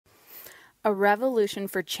A revolution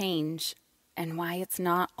for change and why it's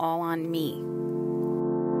not all on me.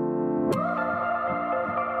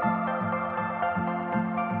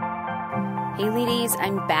 Hey ladies,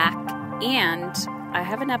 I'm back and I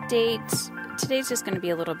have an update. Today's just going to be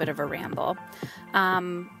a little bit of a ramble,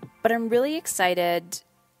 but I'm really excited.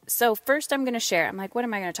 So first I'm going to share, I'm like, what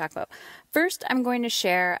am I going to talk about? First, I'm going to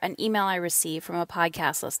share an email I received from a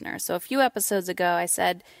podcast listener. So a few episodes ago, I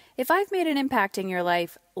said, if I've made an impact in your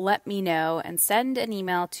life, let me know and send an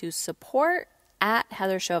email to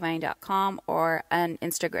support@heatherchauvin.com or on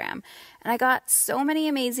Instagram. And I got so many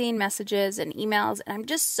amazing messages and emails, and I'm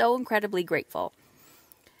just so incredibly grateful.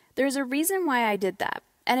 There's a reason why I did that,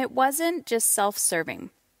 and it wasn't just self-serving.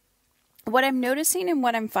 What I'm noticing and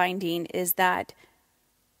what I'm finding is that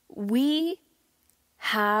we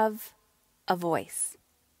have a voice.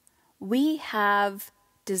 We have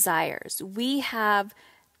desires. We have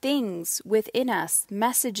things within us,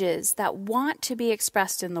 messages that want to be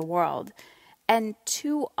expressed in the world. And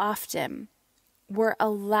too often, we're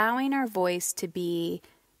allowing our voice to be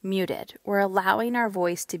muted. We're allowing our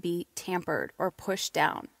voice to be tampered or pushed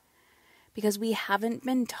down because we haven't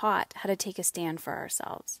been taught how to take a stand for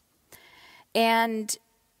ourselves. And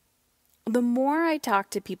the more I talk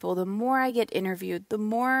to people, the more I get interviewed, the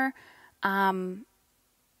more my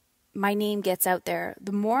name gets out there,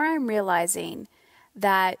 the more I'm realizing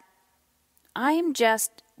that I'm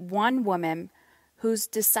just one woman who's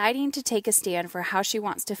deciding to take a stand for how she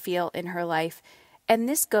wants to feel in her life. And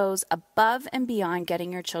this goes above and beyond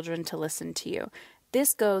getting your children to listen to you.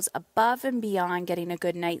 This goes above and beyond getting a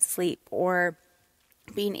good night's sleep or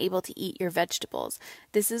being able to eat your vegetables.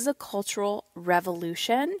 This is a cultural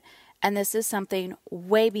revolution. And this is something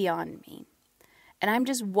way beyond me. And I'm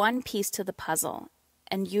just one piece to the puzzle.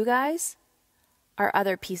 And you guys are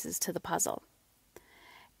other pieces to the puzzle.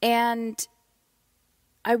 And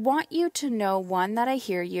I want you to know, one, that I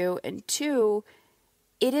hear you. And two,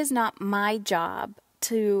 it is not my job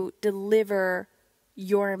to deliver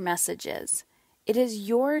your messages. It is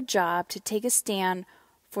your job to take a stand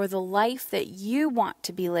for the life that you want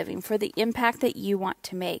to be living, for the impact that you want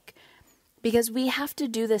to make. Because we have to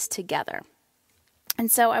do this together.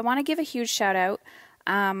 And so I want to give a huge shout out.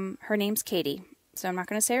 Her name's Katie. So I'm not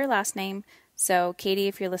going to say her last name. So Katie,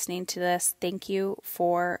 if you're listening to this, thank you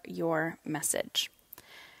for your message.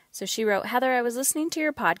 So she wrote, Heather, I was listening to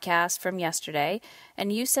your podcast from yesterday,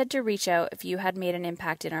 and you said to reach out if you had made an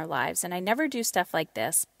impact in our lives. And I never do stuff like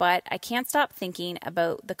this, but I can't stop thinking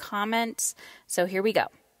about the comments. So here we go.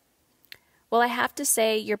 Well, I have to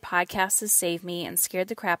say your podcast has saved me and scared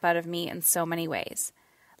the crap out of me in so many ways.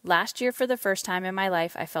 Last year, for the first time in my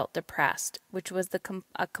life, I felt depressed, which was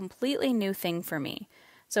a completely new thing for me.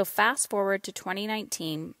 So fast forward to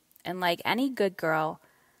 2019, and like any good girl,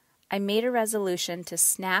 I made a resolution to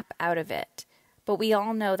snap out of it. But we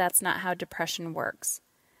all know that's not how depression works.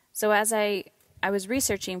 So as I was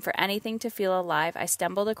researching for anything to feel alive, I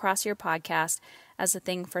stumbled across your podcast as a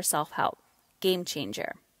thing for self-help. Game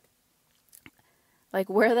changer. Like,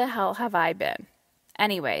 where the hell have I been?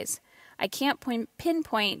 Anyways, I can't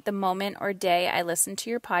pinpoint the moment or day I listened to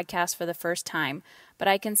your podcast for the first time, but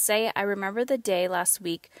I can say I remember the day last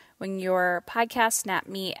week when your podcast snapped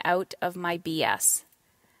me out of my BS.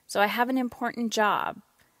 So I have an important job.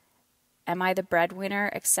 Am I the breadwinner,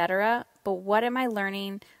 etc.? But what am I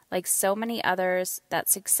learning, like so many others, that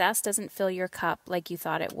success doesn't fill your cup like you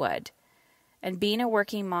thought it would? And being a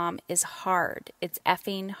working mom is hard. It's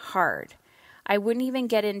effing hard. I wouldn't even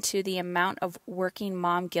get into the amount of working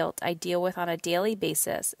mom guilt I deal with on a daily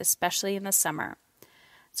basis, especially in the summer.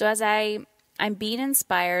 So as I'm being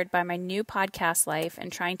inspired by my new podcast life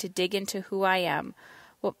and trying to dig into who I am,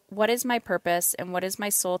 what is my purpose and what is my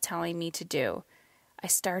soul telling me to do, I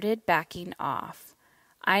started backing off.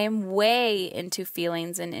 I am way into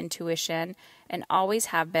feelings and intuition and always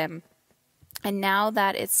have been. And now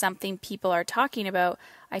that it's something people are talking about,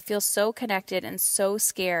 I feel so connected and so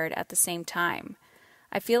scared at the same time.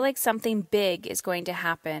 I feel like something big is going to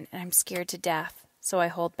happen and I'm scared to death, so I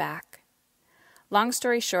hold back. Long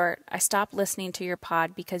story short, I stopped listening to your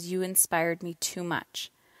pod because you inspired me too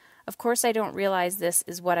much. Of course, I don't realize this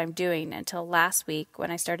is what I'm doing until last week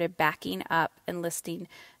when I started backing up and listening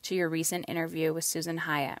to your recent interview with Susan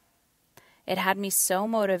Hyatt. It had me so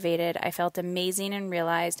motivated, I felt amazing and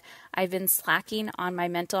realized I've been slacking on my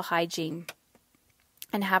mental hygiene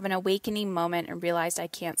and have an awakening moment and realized I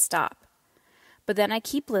can't stop. But then I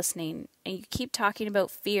keep listening and you keep talking about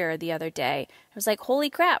fear the other day. I was like, holy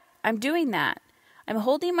crap, I'm doing that. I'm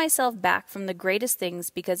holding myself back from the greatest things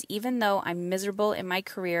because even though I'm miserable in my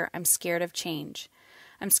career, I'm scared of change.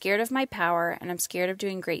 I'm scared of my power and I'm scared of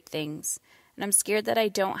doing great things. And I'm scared that I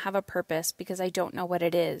don't have a purpose because I don't know what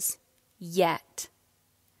it is yet.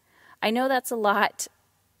 I know that's a lot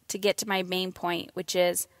to get to my main point, which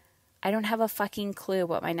is I don't have a fucking clue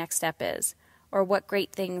what my next step is or what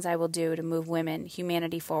great things I will do to move women,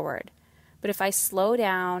 humanity forward. But if I slow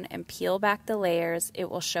down and peel back the layers, it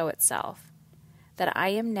will show itself that I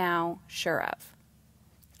am now sure of.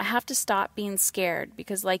 I have to stop being scared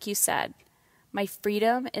because, like you said, my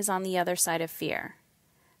freedom is on the other side of fear.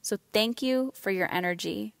 So thank you for your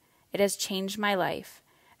energy. It has changed my life.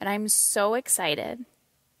 And I'm so excited.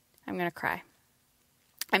 I'm going to cry.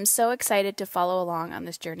 I'm so excited to follow along on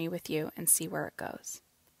this journey with you and see where it goes.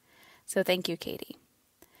 So thank you, Katie.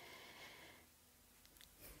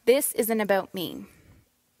 This isn't about me.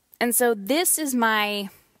 And so this is my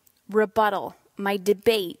rebuttal, my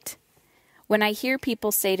debate, when I hear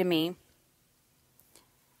people say to me,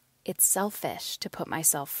 it's selfish to put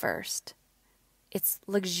myself first. It's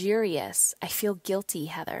luxurious. I feel guilty,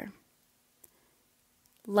 Heather.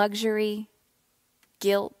 Luxury,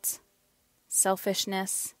 guilt,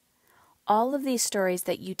 selfishness, all of these stories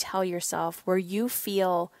that you tell yourself where you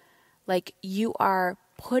feel like you are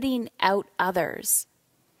putting out others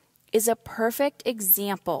is a perfect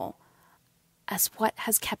example as what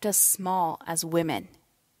has kept us small as women.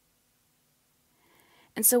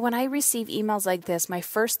 And so when I receive emails like this, my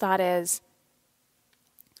first thought is,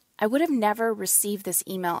 I would have never received this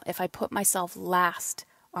email if I put myself last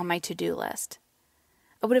on my to-do list.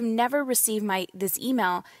 I would have never received this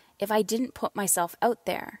email if I didn't put myself out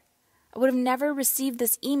there. I would have never received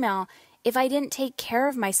this email if I didn't take care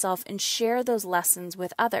of myself and share those lessons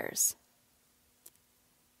with others.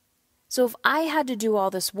 So if I had to do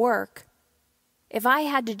all this work, if I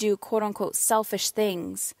had to do quote-unquote selfish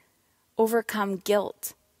things, overcome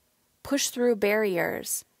guilt, push through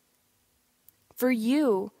barriers, for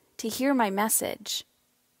you to hear my message,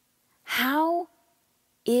 how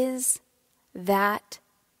is that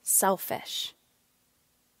selfish?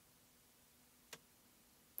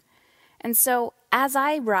 And so as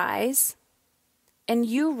I rise and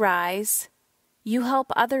you rise, you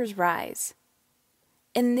help others rise.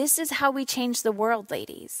 And this is how we change the world,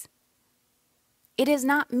 ladies. It is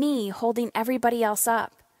not me holding everybody else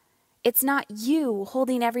up. It's not you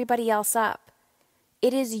holding everybody else up.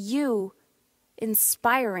 It is you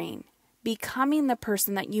inspiring, becoming the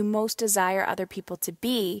person that you most desire other people to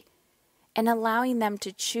be, and allowing them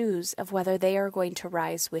to choose of whether they are going to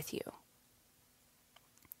rise with you.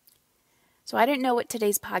 So I didn't know what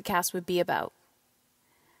today's podcast would be about,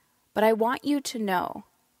 but I want you to know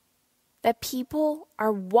that people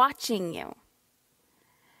are watching you.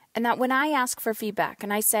 And that when I ask for feedback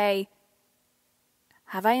and I say,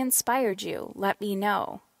 have I inspired you? Let me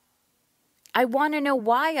know. I want to know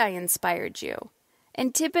why I inspired you.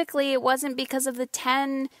 And typically it wasn't because of the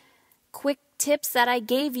 10 quick tips that I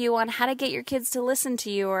gave you on how to get your kids to listen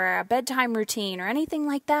to you or a bedtime routine or anything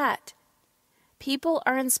like that. People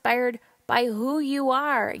are inspired by who you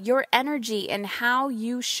are, your energy, and how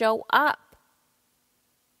you show up.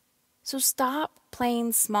 So stop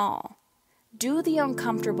playing small. Do the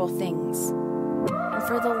uncomfortable things. And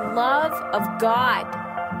for the love of God,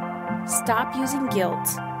 stop using guilt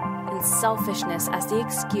and selfishness as the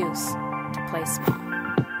excuse to play small.